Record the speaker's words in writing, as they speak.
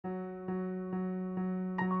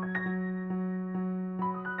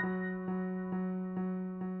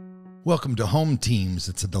Welcome to HomeTeams.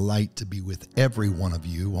 It's a delight to be with every one of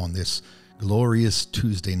you on this glorious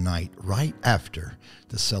Tuesday night, right after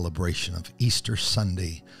the celebration of Easter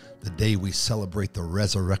Sunday, the day we celebrate the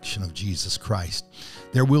resurrection of Jesus Christ.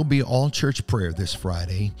 There will be all church prayer this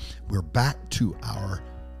Friday. We're back to our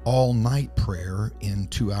all-night prayer in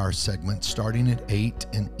 2-hour segments, starting at 8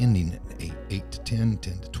 and ending at 8. 8 to 10,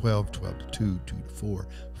 10 to 12, 12 to 2, 2 to 4,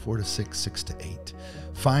 4 to 6, 6 to 8.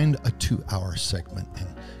 Find a 2-hour segment and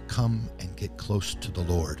come and get close to the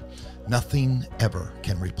Lord. Nothing ever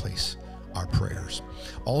can replace our prayers.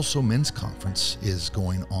 Also, men's conference is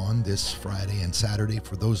going on this Friday and Saturday.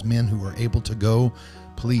 For those men who are able to go,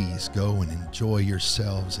 please go and enjoy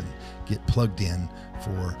yourselves and get plugged in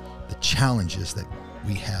for the challenges that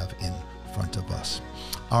we have in front of us.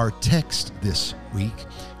 Our text this week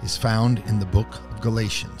is found in the book of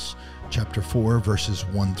Galatians, chapter 4, verses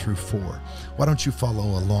 1 through 4. Why don't you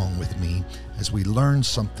follow along with me as we learn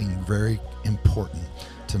something very important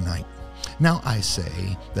tonight? Now I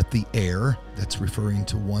say that the heir, that's referring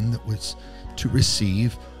to one that was to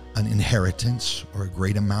receive an inheritance or a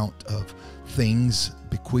great amount of things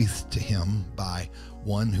bequeathed to him by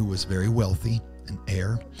one who was very wealthy, an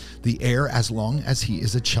heir. The heir, as long as he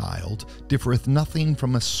is a child, differeth nothing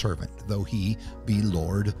from a servant, though he be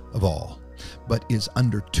Lord of all, but is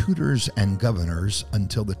under tutors and governors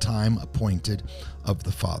until the time appointed of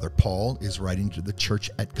the Father. Paul is writing to the church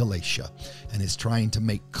at Galatia and is trying to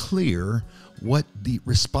make clear what the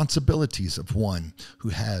responsibilities of one who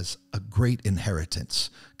has a great inheritance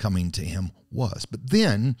coming to him was. But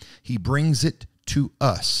then he brings it to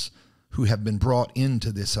us who have been brought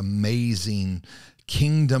into this amazing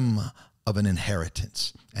kingdom of an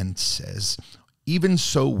inheritance, and says, even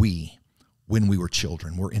so we, when we were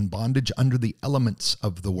children, were in bondage under the elements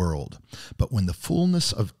of the world. But when the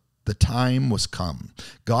fullness of the time was come,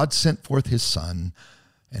 God sent forth his Son,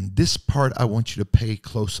 and this part I want you to pay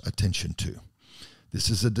close attention to. This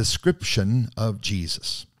is a description of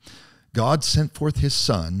Jesus. God sent forth his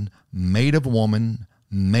Son, made of woman,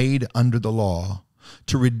 made under the law,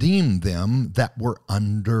 to redeem them that were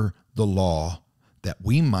under the law, that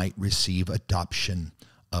we might receive adoption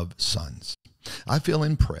of sons. I feel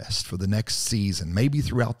impressed for the next season, maybe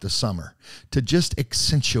throughout the summer, to just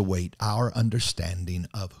accentuate our understanding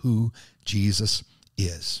of who Jesus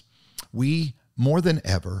is. We, more than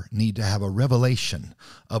ever, need to have a revelation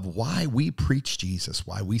of why we preach Jesus,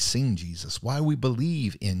 why we sing Jesus, why we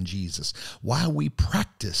believe in Jesus, why we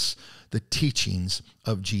practice the teachings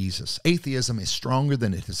of Jesus. Atheism is stronger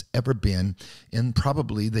than it has ever been in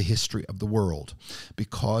probably the history of the world,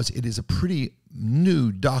 because it is a pretty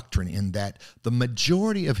new doctrine in that the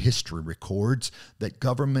majority of history records that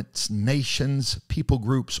governments, nations, people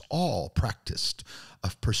groups all practiced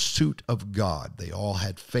a pursuit of God. They all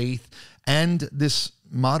had faith, and this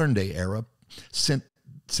modern day era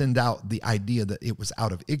send out the idea that it was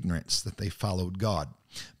out of ignorance that they followed God.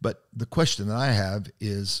 But the question that I have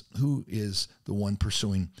is, who is the one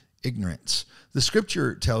pursuing ignorance? The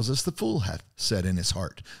scripture tells us the fool hath said in his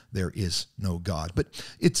heart, there is no God. But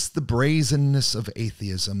it's the brazenness of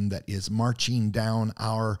atheism that is marching down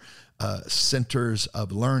our centers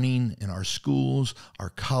of learning in our schools, our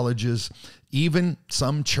colleges. Even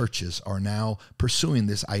some churches are now pursuing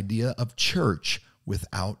this idea of church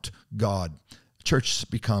without God. Church has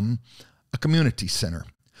become a community center.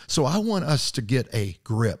 So I want us to get a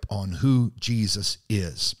grip on who Jesus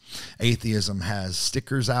is. Atheism has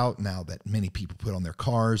stickers out now that many people put on their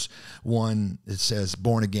cars. One that says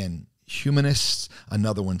born again humanists.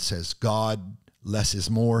 Another one says God, less is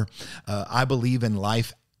more. I believe in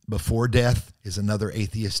life before death is another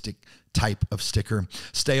atheistic type of sticker.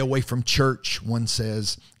 Stay away from church. One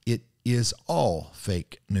says it is all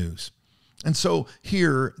fake news. And so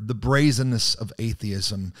here, the brazenness of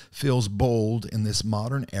atheism feels bold in this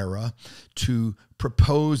modern era to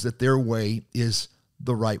propose that their way is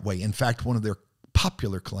the right way. In fact, one of their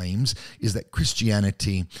popular claims is that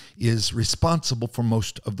Christianity is responsible for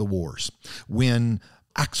most of the wars. When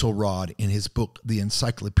Axelrod, in his book, The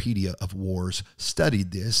Encyclopedia of Wars,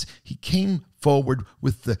 studied this, he came forward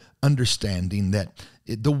with the understanding that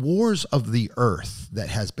the wars of the earth that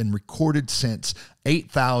has been recorded since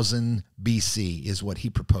 8,000 BC is what he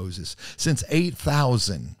proposes. Since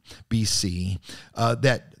 8,000 BC,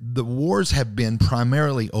 that the wars have been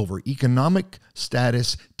primarily over economic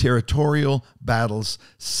status, territorial battles,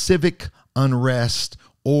 civic unrest,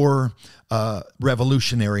 or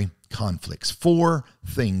revolutionary conflicts. 4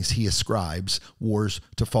 things he ascribes wars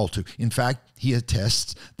to fall to. In fact, he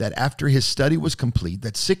attests that after his study was complete,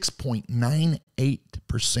 that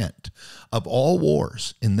 6.98% of all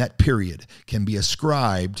wars in that period can be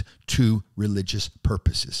ascribed to religious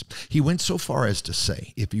purposes. He went so far as to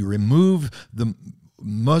say, if you remove the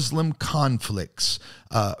Muslim conflicts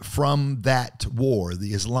from that war,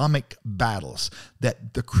 the Islamic battles,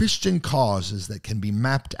 that the Christian causes that can be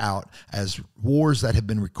mapped out as wars that have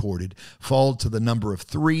been recorded fall to the number of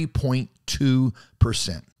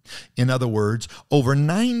 3.2%. In other words, over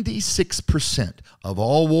 96% of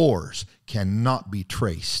all wars cannot be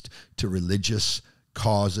traced to religious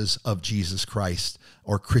causes of Jesus Christ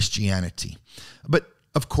or Christianity. But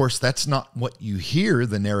of course, that's not what you hear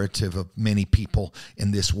the narrative of many people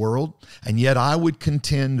in this world. And yet I would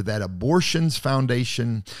contend that abortion's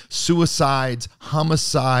foundation, suicides,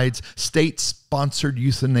 homicides, state-sponsored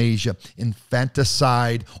euthanasia,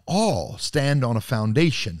 infanticide, all stand on a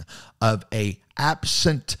foundation of a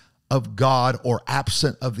absent of God or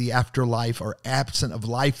absent of the afterlife or absent of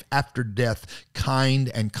life after death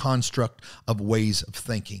kind and construct of ways of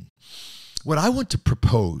thinking. What I want to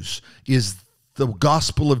propose is the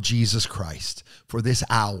gospel of Jesus Christ for this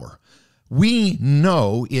hour. We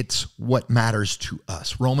know it's what matters to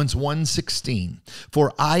us. Romans 1:16,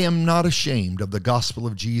 for I am not ashamed of the gospel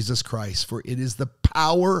of Jesus Christ, for it is the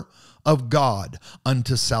power of God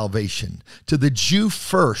unto salvation, to the Jew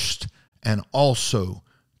first and also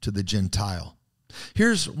to the Gentile.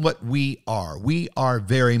 Here's what we are. We are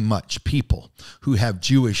very much people who have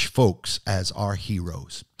Jewish folks as our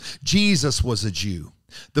heroes. Jesus was a Jew.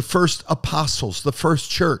 The first apostles, the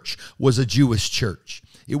first church was a Jewish church.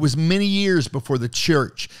 It was many years before the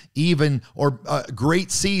church or a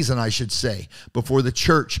great season, I should say, before the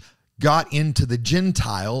church got into the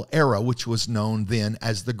Gentile era, which was known then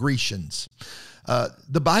as the Grecians.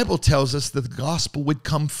 The Bible tells us that the gospel would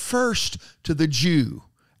come first to the Jew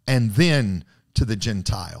and then to the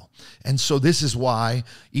Gentile. And so this is why,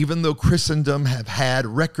 even though Christendom have had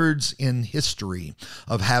records in history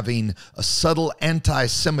of having a subtle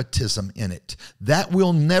anti-Semitism in it, that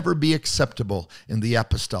will never be acceptable in the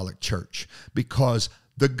apostolic church, because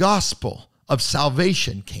the gospel of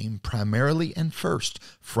salvation came primarily and first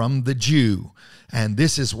from the Jew. And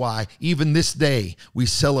this is why even this day we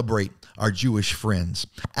celebrate our Jewish friends.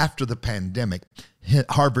 After the pandemic,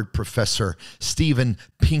 Harvard professor Steven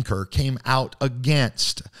Pinker came out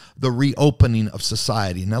against the reopening of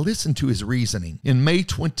society. Now listen to his reasoning. In May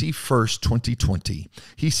 21st, 2020,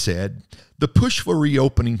 he said, the push for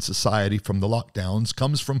reopening society from the lockdowns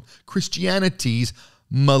comes from Christianity's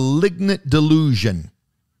malignant delusion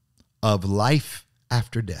of life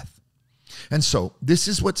after death. And so this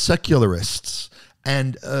is what secularists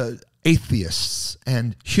and atheists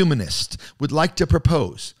and humanists would like to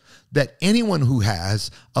propose, that anyone who has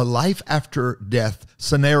a life after death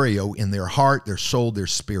scenario in their heart, their soul, their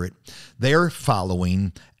spirit, they're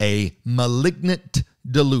following a malignant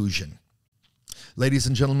delusion. Ladies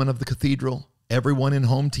and gentlemen of the Cathedral, everyone in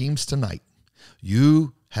HomeTeams tonight,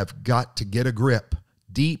 you have got to get a grip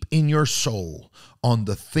deep in your soul on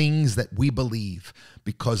the things that we believe,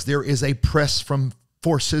 because there is a press from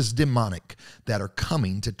forces demonic that are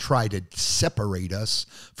coming to try to separate us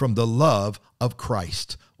from the love of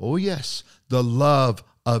Christ. Oh yes, the love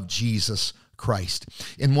of Jesus Christ.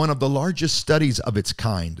 In one of the largest studies of its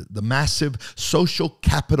kind, the massive Social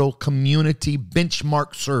Capital Community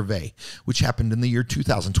Benchmark Survey, which happened in the year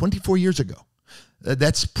 2000, 24 years ago.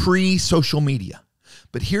 That's pre-social media.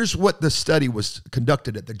 But here's what the study was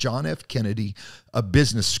conducted at the John F. Kennedy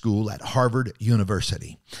Business School at Harvard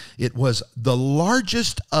University. It was the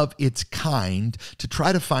largest of its kind to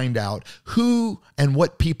try to find out who and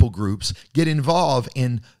what people groups get involved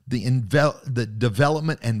in the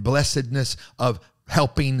development and blessedness of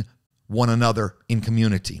helping one another in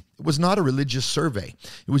community. It was not a religious survey.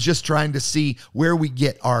 It was just trying to see where we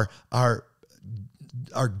get our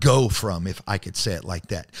go from, if I could say it like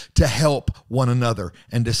that, to help one another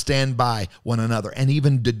and to stand by one another and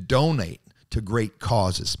even to donate to great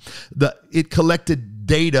causes. It collected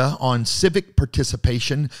data on civic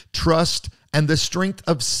participation, trust, and the strength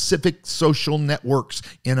of civic social networks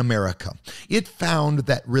in America. It found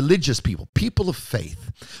that religious people, people of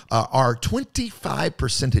faith, are 25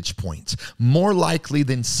 percentage points more likely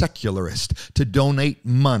than secularists to donate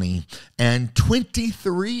money, and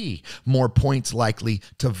 23 more points likely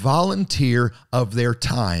to volunteer of their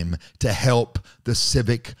time to help the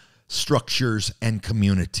civic structures and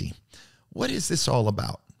community. What is this all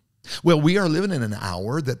about? Well, we are living in an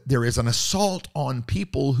hour that there is an assault on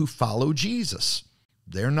people who follow Jesus.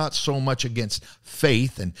 They're not so much against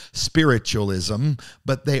faith and spiritualism,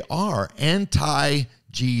 but they are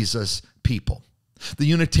anti-Jesus people. The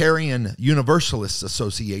Unitarian Universalist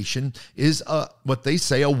Association is what they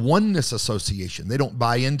say a oneness association. They don't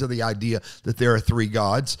buy into the idea that there are three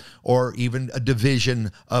gods or even a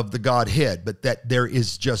division of the Godhead, but that there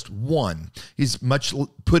is just one. He's much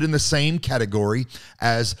put in the same category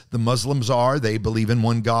as the Muslims are. They believe in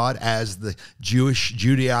one God, as the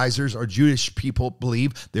Judaizers or Jewish people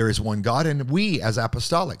believe there is one God. And we as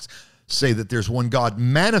apostolics say that there's one God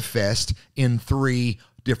manifest in three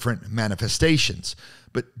different manifestations.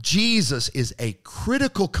 But Jesus is a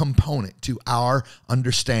critical component to our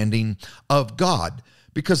understanding of God,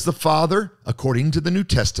 because the Father, according to the New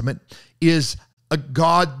Testament, is a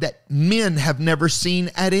God that men have never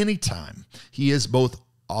seen at any time. He is both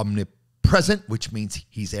omnipresent, which means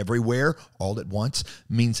he's everywhere all at once,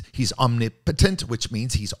 means he's omnipotent, which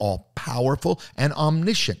means he's all-powerful, and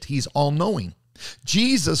omniscient, he's all-knowing.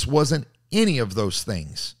 Jesus wasn't any of those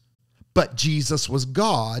things. But Jesus was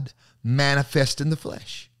God manifest in the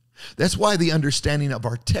flesh. That's why the understanding of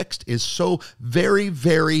our text is so very,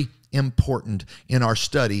 very important in our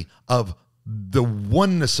study of the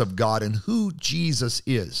oneness of God and who Jesus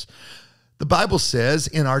is. The Bible says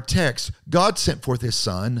in our text, God sent forth his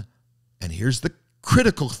Son, and here's the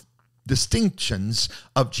critical distinctions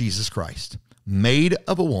of Jesus Christ: made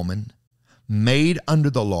of a woman, made under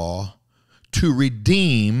the law, to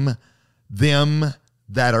redeem them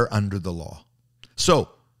that are under the law. So,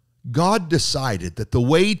 God decided that the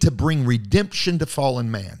way to bring redemption to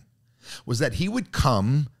fallen man was that he would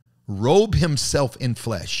come, robe himself in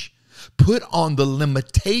flesh, put on the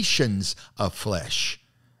limitations of flesh.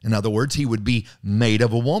 In other words, he would be made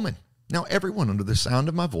of a woman. Now, everyone under the sound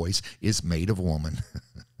of my voice is made of a woman.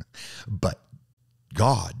 But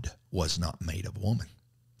God was not made of a woman.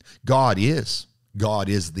 God is. God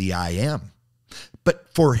is the I am.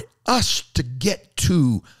 But for us to get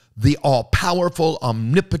to the all-powerful,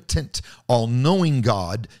 omnipotent, all-knowing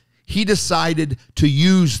God, he decided to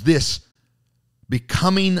use this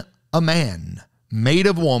becoming a man, made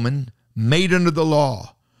of woman, made under the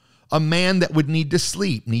law, a man that would need to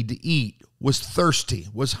sleep, need to eat, was thirsty,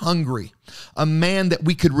 was hungry, a man that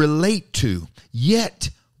we could relate to,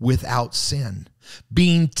 yet without sin,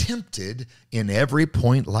 being tempted in every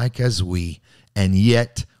point like as we, and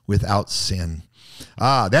yet without sin.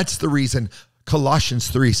 That's the reason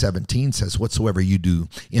Colossians 3:17 says, whatsoever you do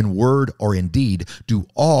in word or in deed, do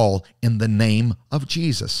all in the name of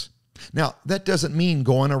Jesus. Now, that doesn't mean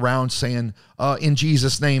going around saying, in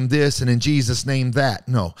Jesus' name this and in Jesus' name that.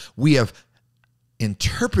 No, we have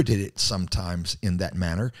interpreted it sometimes in that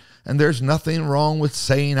manner, and there's nothing wrong with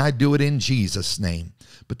saying I do it in Jesus' name.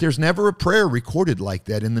 But there's never a prayer recorded like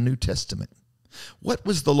that in the New Testament. What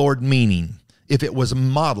was the Lord meaning if it was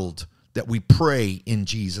modeled that we pray in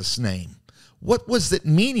Jesus' name? What was it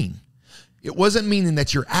meaning? It wasn't meaning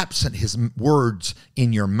that you're absent his words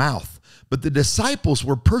in your mouth, but the disciples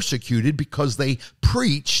were persecuted because they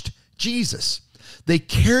preached Jesus. They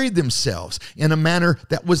carried themselves in a manner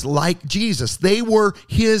that was like Jesus. They were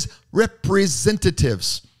his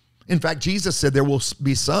representatives. In fact, Jesus said there will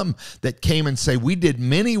be some that came and say, we did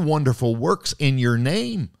many wonderful works in your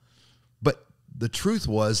name. But the truth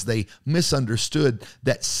was they misunderstood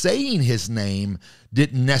that saying his name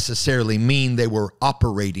didn't necessarily mean they were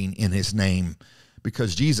operating in his name,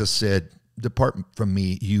 because Jesus said, depart from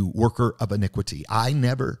me, you worker of iniquity. I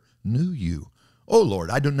never knew you. Oh, Lord,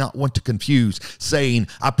 I do not want to confuse saying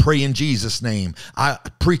I pray in Jesus' name, I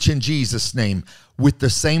preach in Jesus' name, with the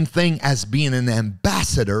same thing as being an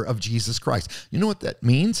ambassador of Jesus Christ. You know what that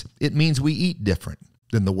means? It means we eat different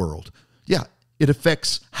than the world. Yeah, it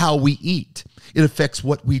affects how we eat. It affects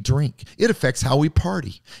what we drink. It affects how we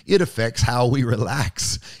party. It affects how we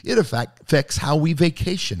relax. It affects how we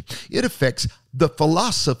vacation. It affects the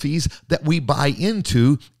philosophies that we buy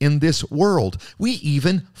into in this world. We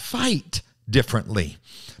even fight differently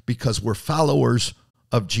because we're followers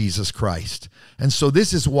of Jesus Christ. And so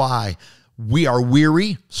this is why we are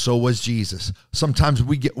weary, so was Jesus. Sometimes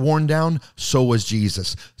we get worn down, so was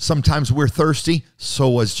Jesus. Sometimes we're thirsty, so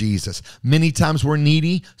was Jesus. Many times we're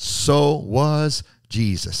needy, so was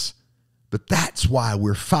Jesus. But that's why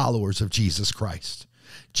we're followers of Jesus Christ.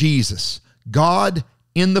 Jesus, God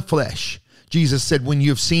in the flesh. Jesus said, when you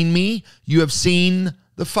have seen me, you have seen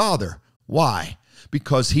the Father. Why?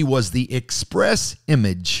 Because he was the express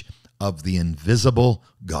image of the invisible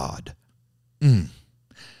God.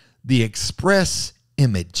 The express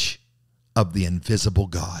image of the invisible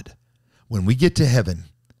God. When we get to heaven,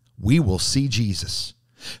 we will see Jesus.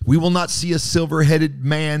 We will not see a silver-headed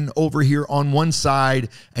man over here on one side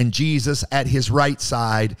and Jesus at his right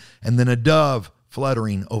side and then a dove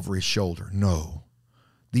fluttering over his shoulder. No.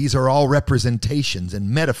 These are all representations and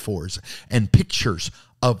metaphors and pictures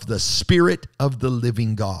of the Spirit of the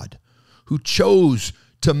living God who chose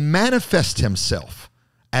to manifest himself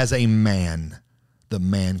as a man, the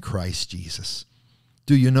man Christ Jesus.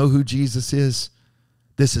 Do you know who Jesus is?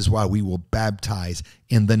 This is why we will baptize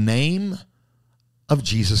in the name of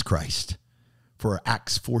Jesus Christ. For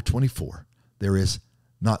Acts 4:24, there is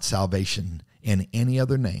not salvation in any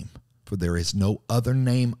other name, for there is no other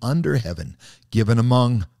name under heaven given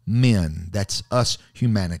among men, that's us,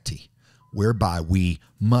 humanity, whereby we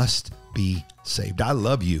must be saved. I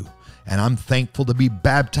love you, and I'm thankful to be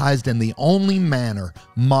baptized in the only manner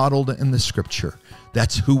modeled in the Scripture.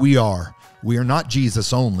 That's who we are. We are not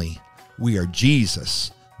Jesus only. We are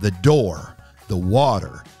Jesus, the door, the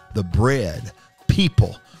water, the bread,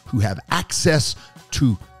 people who have access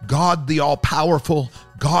to God the all-powerful,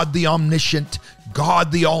 God the omniscient,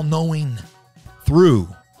 God the all-knowing through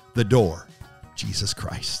the door, Jesus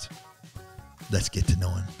Christ. Let's get to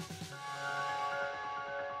know him.